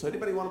insurance man. So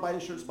anybody want to buy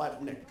insurance, buy it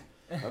from Nick.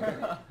 Okay.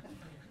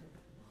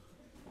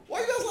 Why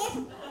are you guys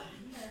laughing?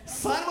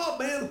 Sign them up,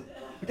 man.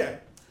 Okay.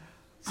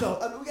 So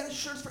we got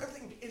insurance for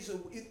everything.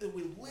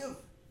 We live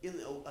in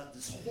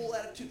this whole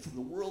attitude from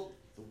the world.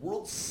 The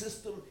world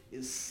system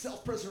is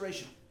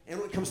self-preservation. And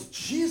when it comes to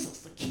Jesus,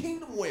 the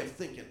kingdom way of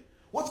thinking.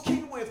 What's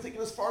kingdom way of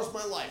thinking as far as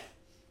my life?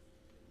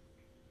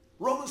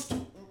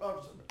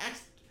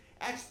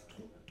 Acts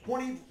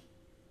 20,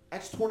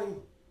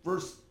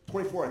 verse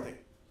 24, I think.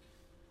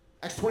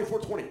 Acts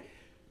 24:20.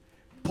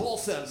 Paul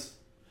says,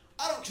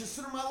 I don't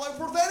consider my life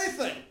worth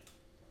anything.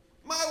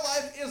 My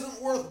life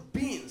isn't worth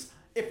beans.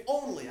 If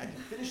only I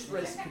can finish the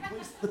race and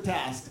complete the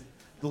task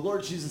the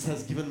Lord Jesus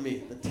has given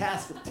me, the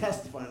task of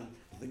testifying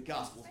to the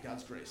gospel of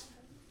God's grace.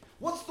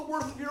 What's the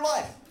worth of your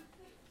life?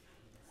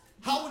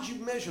 How would you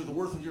measure the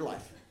worth of your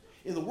life?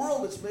 In the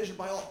world, it's measured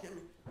by all.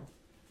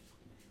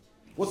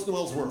 What's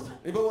Noel's worth?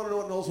 Anybody want to know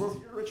what Noel's worth?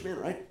 You're a rich man,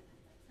 right?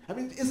 I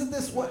mean, isn't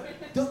this what?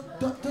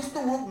 Doesn't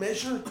the world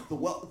measure the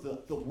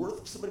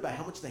worth of somebody by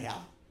how much they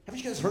have?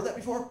 Haven't you guys heard that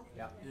before?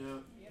 Yeah.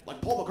 Like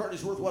Paul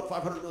McCartney's worth, what,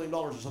 $500 million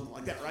or something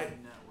like that, right?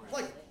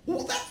 Like,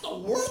 well, that's the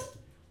worth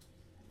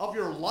of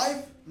your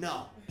life?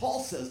 No.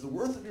 Paul says the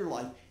worth of your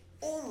life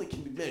only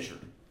can be measured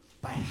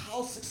by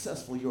how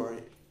successful you are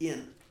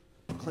in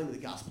proclaiming the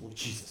gospel of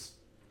Jesus.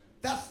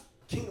 That's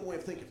kingdom way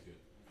of thinking.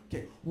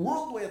 Okay,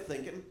 world way of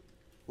thinking,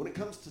 when it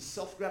comes to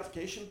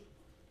self-gratification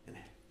and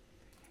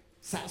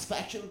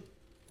satisfaction,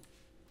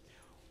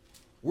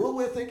 world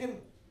way of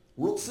thinking,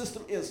 world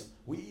system is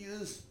we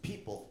use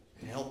people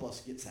to help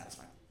us get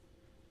satisfied.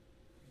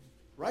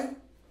 Right?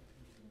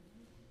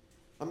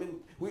 I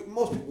mean,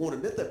 most people won't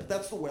admit that, but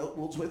that's the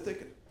world's way of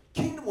thinking.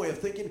 Kingdom way of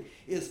thinking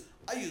is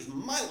I use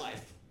my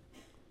life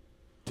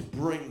to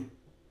bring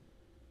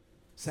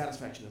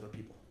satisfaction to other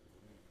people.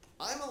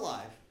 I'm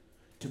alive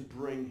to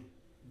bring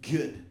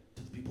good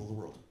to the people of the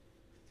world.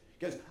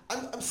 Guys,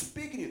 I'm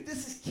speaking to you.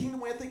 This is kingdom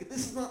way of thinking.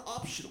 This is not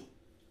optional.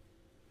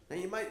 Now,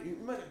 you might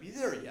not be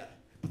there yet,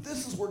 but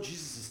this is where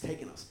Jesus is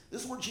taking us.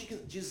 This is where Jesus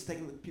is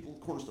taking the people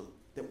of Cornerstone,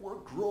 that we're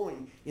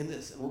growing in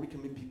this, and we're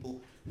becoming people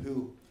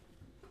who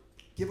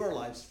give our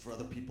lives for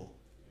other people.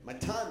 My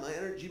time, my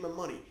energy, my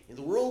money. In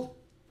the world,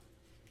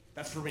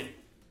 that's for me.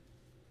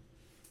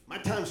 My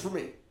time's for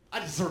me. I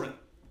deserve it.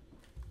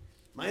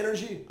 My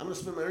energy, I'm going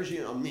to spend my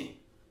energy on me.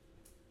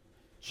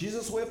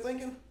 Jesus' way of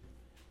thinking,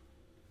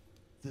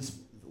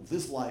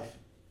 this life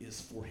is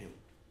for him.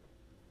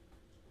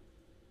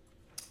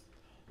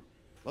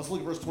 Let's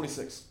look at verse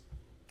 26.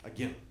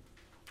 Again,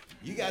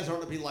 you guys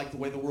aren't to be like the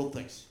way the world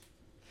thinks.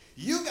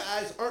 You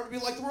guys aren't to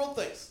be like the world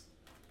thinks.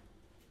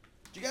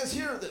 Do you guys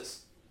hear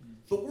this?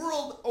 The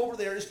world over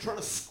there is trying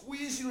to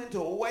squeeze you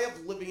into a way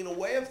of living and a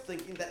way of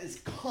thinking that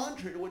is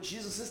contrary to what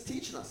Jesus is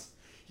teaching us.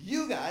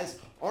 You guys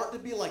aren't to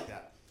be like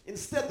that.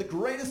 Instead, the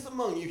greatest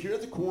among you here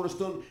at the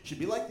Cornerstone should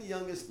be like the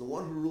youngest, and the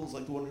one who rules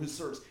like the one who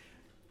serves.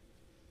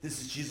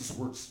 This is Jesus'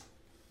 words.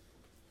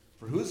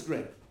 For who is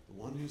greater?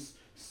 The one who is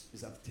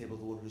at the table,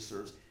 the one who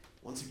serves.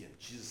 Once again,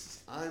 Jesus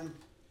says, I'm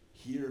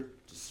here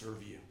to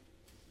serve you.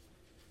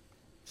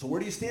 So where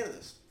do you stand in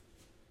this?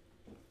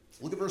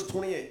 Look at verse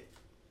 28.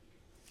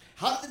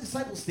 How did the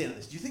disciples stand in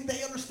this? Do you think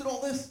they understood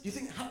all this? Do you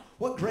think,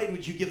 what grade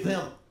would you give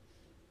them?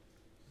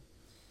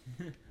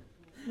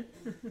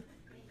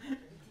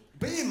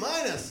 B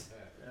minus.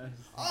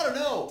 I don't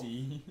know.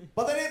 D.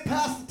 But they didn't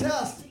pass the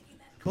test.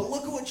 But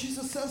look at what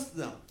Jesus says to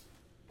them.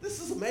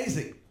 This is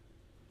amazing.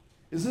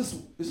 Is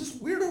this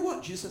weird or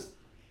what? Jesus says,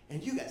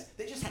 and you guys,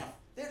 they're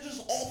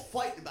just all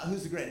fighting about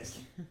who's the greatest.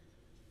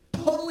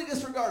 Totally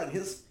disregarding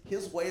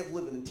his way of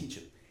living and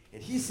teaching.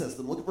 And he says to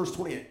them, look at verse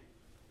 28.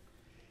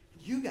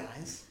 You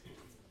guys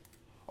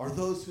are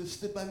those who have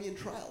stood by me in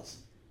trials.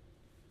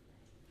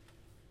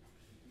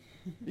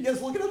 You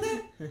guys looking at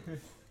that?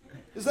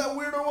 Is that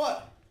weird or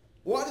what?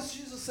 Why does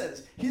Jesus say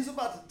this? He's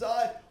about to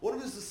die. One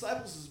of his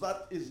disciples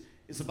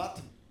is about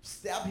to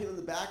stab him in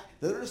the back.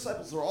 The other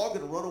disciples are all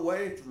going to run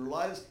away for their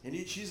lives. And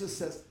Jesus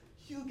says,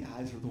 you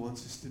guys are the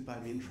ones who stood by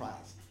me in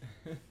trials.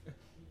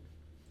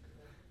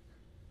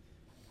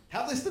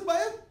 Have they stood by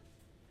him?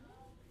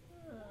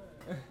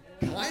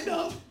 Kind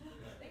of.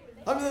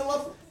 I mean,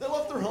 they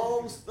left their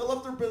homes. They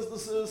left their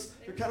businesses.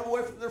 They're kind of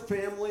away from their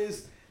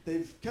families.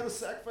 They've kind of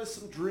sacrificed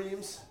some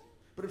dreams.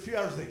 But in a few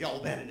hours, they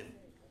all abandoned him.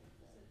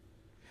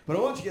 But I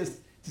want you guys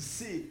to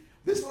see,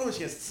 this is what I want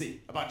you guys to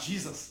see about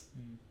Jesus.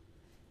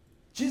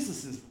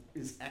 Jesus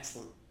is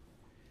excellent.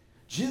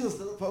 Jesus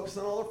doesn't focus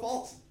on all their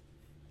faults.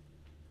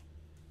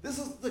 This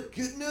is the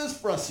good news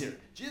for us here.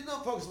 Jesus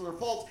doesn't focus on their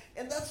faults,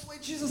 and that's the way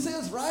Jesus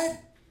is, right?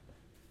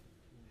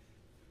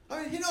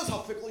 I mean, he knows how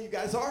fickle you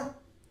guys are.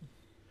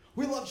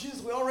 We love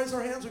Jesus. We all raise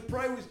our hands. We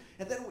pray.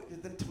 And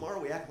then tomorrow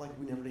we act like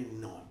we never even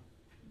know him.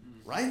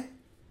 Right?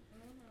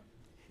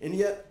 And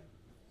yet,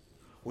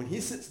 when he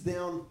sits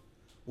down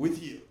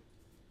with you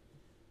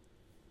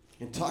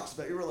and talks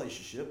about your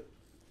relationship,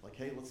 like,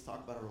 hey, let's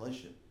talk about our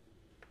relationship,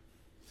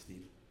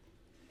 Steve.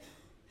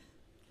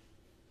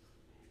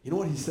 You know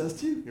what he says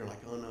to you? You're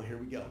like, oh no, here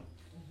we go.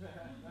 He's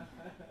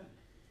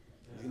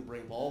going to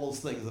bring up all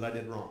those things that I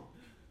did wrong.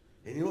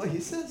 And you know what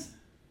he says?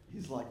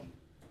 He's like,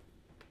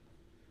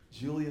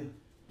 Julia,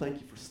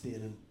 thank you for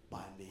standing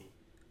by me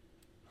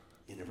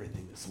in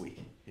everything this week.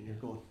 And you're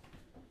going,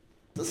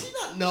 does he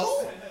not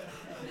know?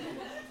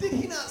 Did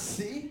he not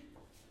see?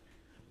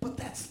 But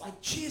that's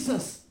like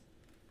Jesus.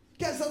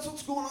 Guys, that's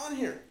what's going on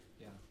here.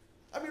 Yeah.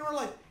 I mean, we're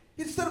like,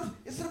 instead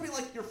of being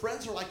like your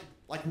friends are like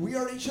we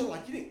are to each other,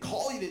 like you didn't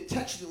call, you didn't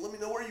text, you didn't let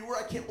me know where you were.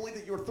 I can't believe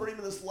that you were 30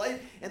 minutes late.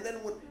 And then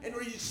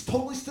where you just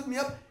totally stood me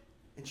up.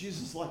 And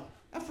Jesus is like,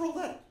 after all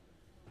that,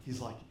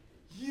 he's like,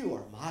 you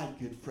are my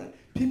good friend.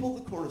 People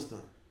of the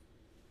Cornerstone,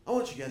 I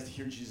want you guys to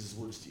hear Jesus'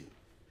 words to you.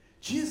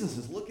 Jesus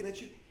is looking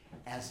at you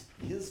as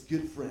his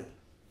good friend.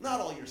 Not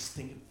all your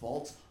stinking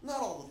faults,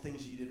 not all the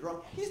things you did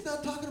wrong. He's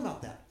not talking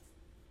about that.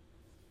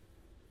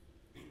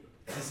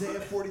 Isaiah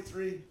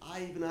 43,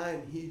 even I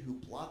am he who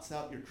blots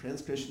out your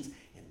transgressions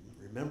and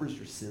remembers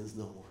your sins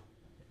no more.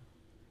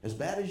 As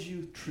bad as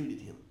you treated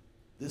him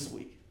this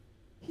week,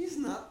 he's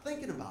not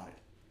thinking about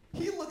it.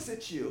 He looks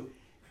at you,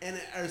 and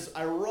as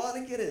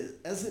ironic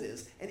as it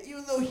is, and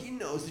even though he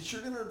knows that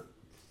you're going to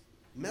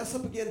mess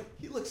up again,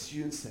 he looks at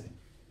you and said,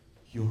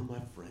 you're my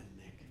friend,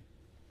 Nick.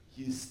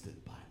 You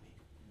stood by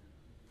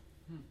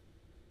me.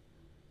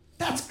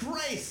 That's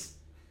grace.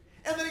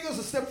 And then he goes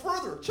a step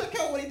further. Check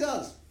out what he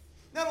does.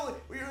 Not only,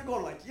 you're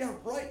going like, yeah,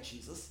 right,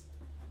 Jesus.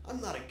 I'm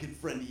not a good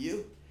friend to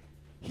you.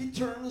 He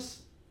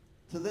turns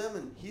to them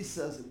and he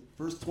says in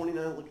verse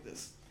 29, look at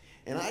this.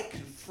 And I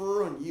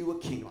confer on you a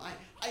kingdom.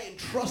 I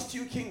entrust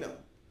you a kingdom.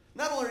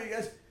 Not only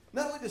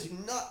does he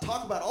not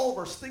talk about all of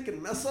our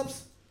stinking mess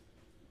ups,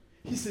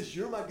 he says,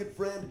 you're my good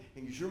friend,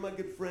 and because you're my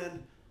good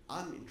friend,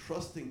 I'm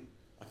entrusting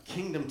a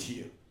kingdom to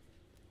you.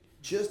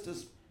 Just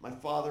as my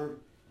Father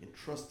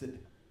entrusted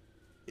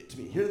it to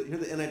me. Here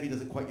the NIV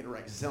doesn't quite get it right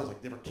because it sounds like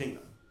a different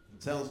kingdom.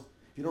 It sounds,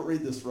 if you don't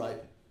read this right,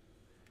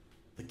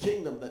 the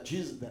kingdom that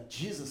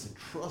Jesus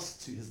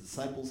entrusts to his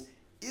disciples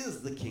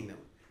is the kingdom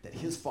that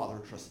his Father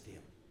entrusted to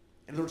him.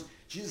 In other words,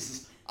 Jesus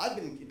says, I've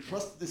been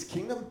entrusted this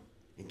kingdom,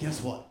 and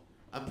guess what?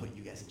 I'm putting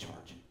you guys in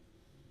charge.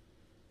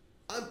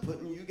 I'm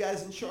putting you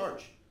guys in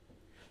charge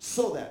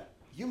so that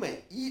you may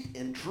eat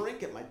and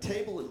drink at my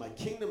table in my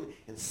kingdom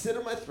and sit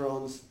on my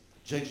thrones,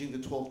 judging the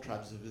 12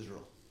 tribes of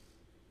Israel.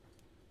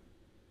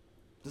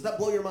 Does that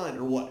blow your mind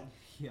or what?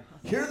 Yeah.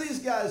 Here these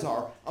guys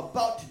are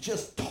about to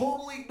just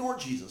totally ignore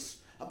Jesus,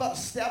 about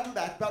to stab him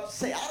back, about to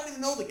say, I don't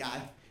even know the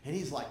guy. And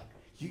he's like,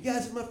 you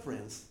guys are my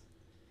friends,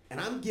 and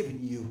I'm giving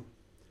you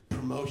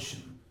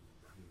promotion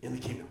in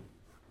the kingdom.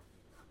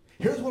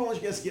 Here's what I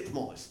want you guys to get from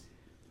all this.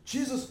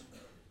 Jesus,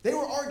 they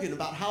were arguing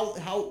about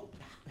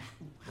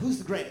who's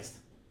the greatest.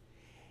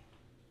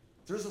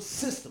 There's a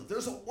system,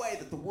 there's a way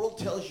that the world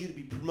tells you to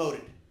be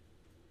promoted,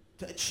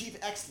 to achieve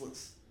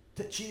excellence,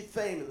 to achieve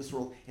fame in this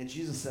world, and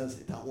Jesus says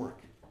it don't work.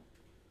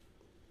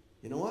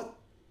 You know what?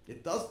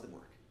 It doesn't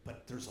work,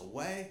 but there's a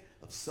way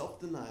of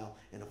self-denial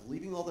and of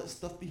leaving all that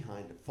stuff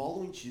behind and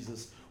following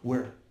Jesus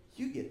where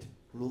you get to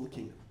rule the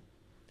kingdom.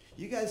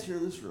 You guys here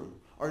in this room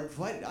are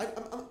invited.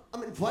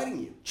 I'm inviting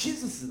you.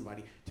 Jesus is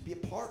inviting you to be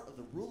a part of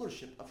the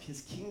rulership of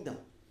his kingdom.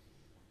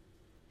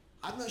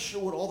 I'm not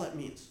sure what all that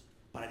means,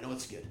 but I know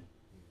it's good.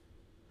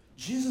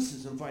 Jesus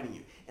is inviting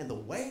you. And the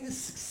way to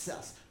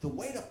success, the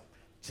way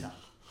to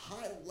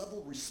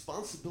high-level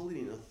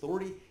responsibility and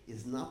authority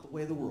is not the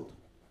way of the world.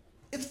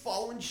 It's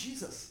following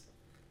Jesus.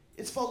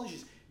 It's following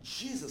Jesus.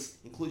 Jesus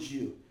includes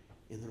you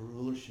in the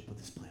rulership of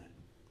this planet.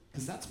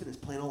 Because that's been his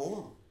plan all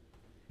along.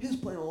 His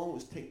plan all along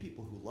was to take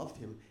people who loved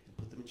him and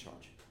put them in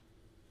charge.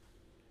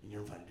 And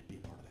you're invited to be a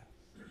part of that.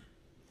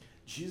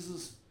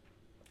 Jesus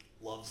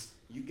loves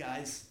you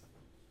guys.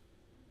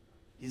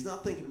 He's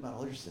not thinking about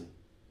all your sin.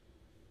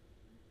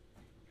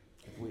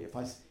 If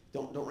I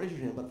don't raise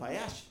your hand, but if I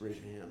ask you to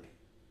raise your hand,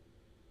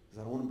 because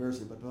I don't want to embarrass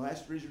you, but if I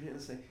ask you to raise your hand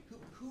and say,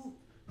 who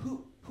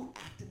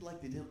acted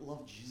like they didn't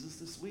love Jesus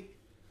this week?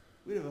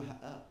 We'd have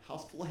a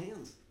house full of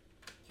hands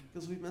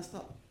because we messed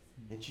up.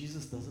 And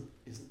Jesus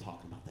isn't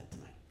talking about that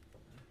tonight.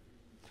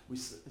 We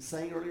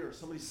sang earlier, or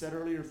somebody said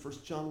earlier, 1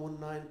 John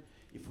 1:9,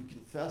 if we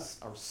confess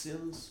our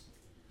sins,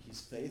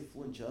 he's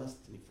faithful and just,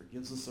 and he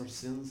forgives us our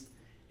sins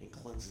and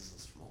cleanses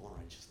us from all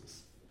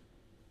unrighteousness.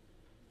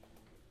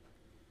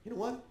 You know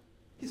what?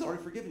 He's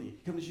already forgiven you. You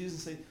come to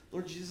Jesus and say,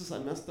 Lord Jesus, I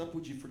messed up.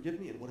 Would you forgive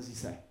me? And what does he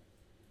say?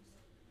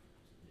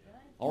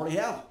 Already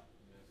have.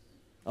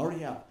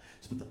 Already have.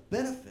 So, but the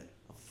benefit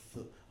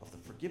of the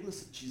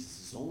forgiveness of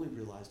Jesus is only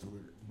realized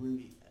when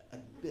we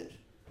admit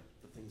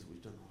the things that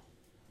we've done wrong.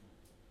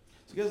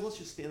 So guys, let's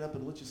just stand up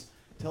and let's just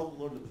tell the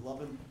Lord that we love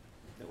him,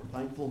 that we're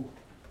thankful.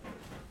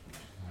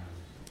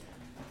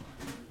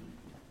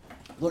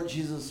 Lord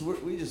Jesus,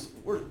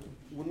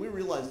 when we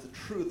realize the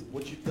truth of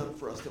what you've done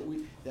for us,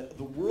 that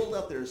the world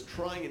out there is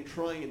trying and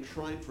trying and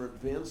trying for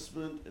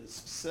advancement and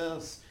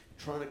success,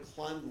 trying to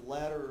climb the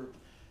ladder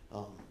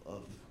of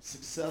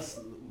success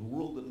in the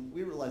world, and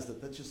we realize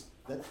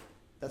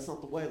that's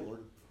not the way,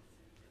 Lord,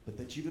 but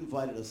that you've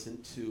invited us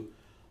into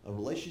a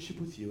relationship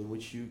with you in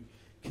which you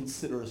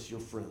consider us your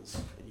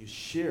friends, and you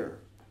share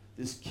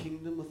this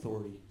kingdom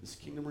authority, this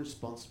kingdom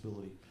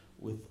responsibility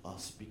with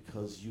us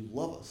because you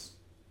love us.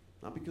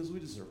 Not because we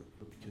deserve it,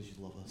 but because you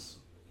love us.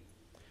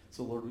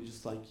 So, Lord, we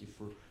just thank you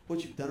for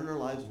what you've done in our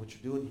lives, what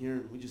you're doing here,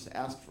 and we just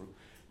ask for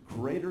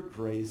greater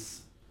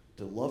grace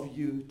to love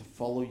you, to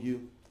follow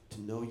you,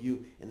 to know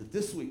you, and that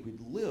this week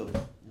we'd live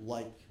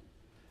like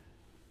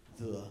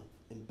the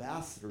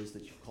ambassadors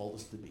that you've called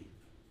us to be.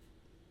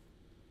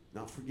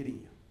 Not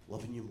forgetting you,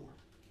 loving you more.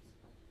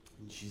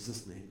 In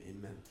Jesus' name,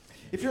 amen.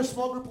 If you're a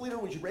small group leader,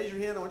 would you raise your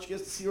hand? I want you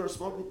guys to see who our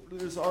small group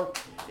leaders are.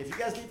 If you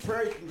guys need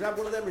prayer, you can grab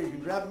one of them or you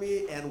can grab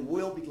me, and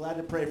we'll be glad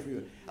to pray for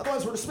you.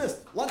 Otherwise, we're dismissed.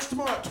 Lunch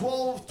tomorrow at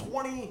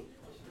 12:20.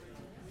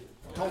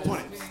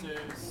 12:20.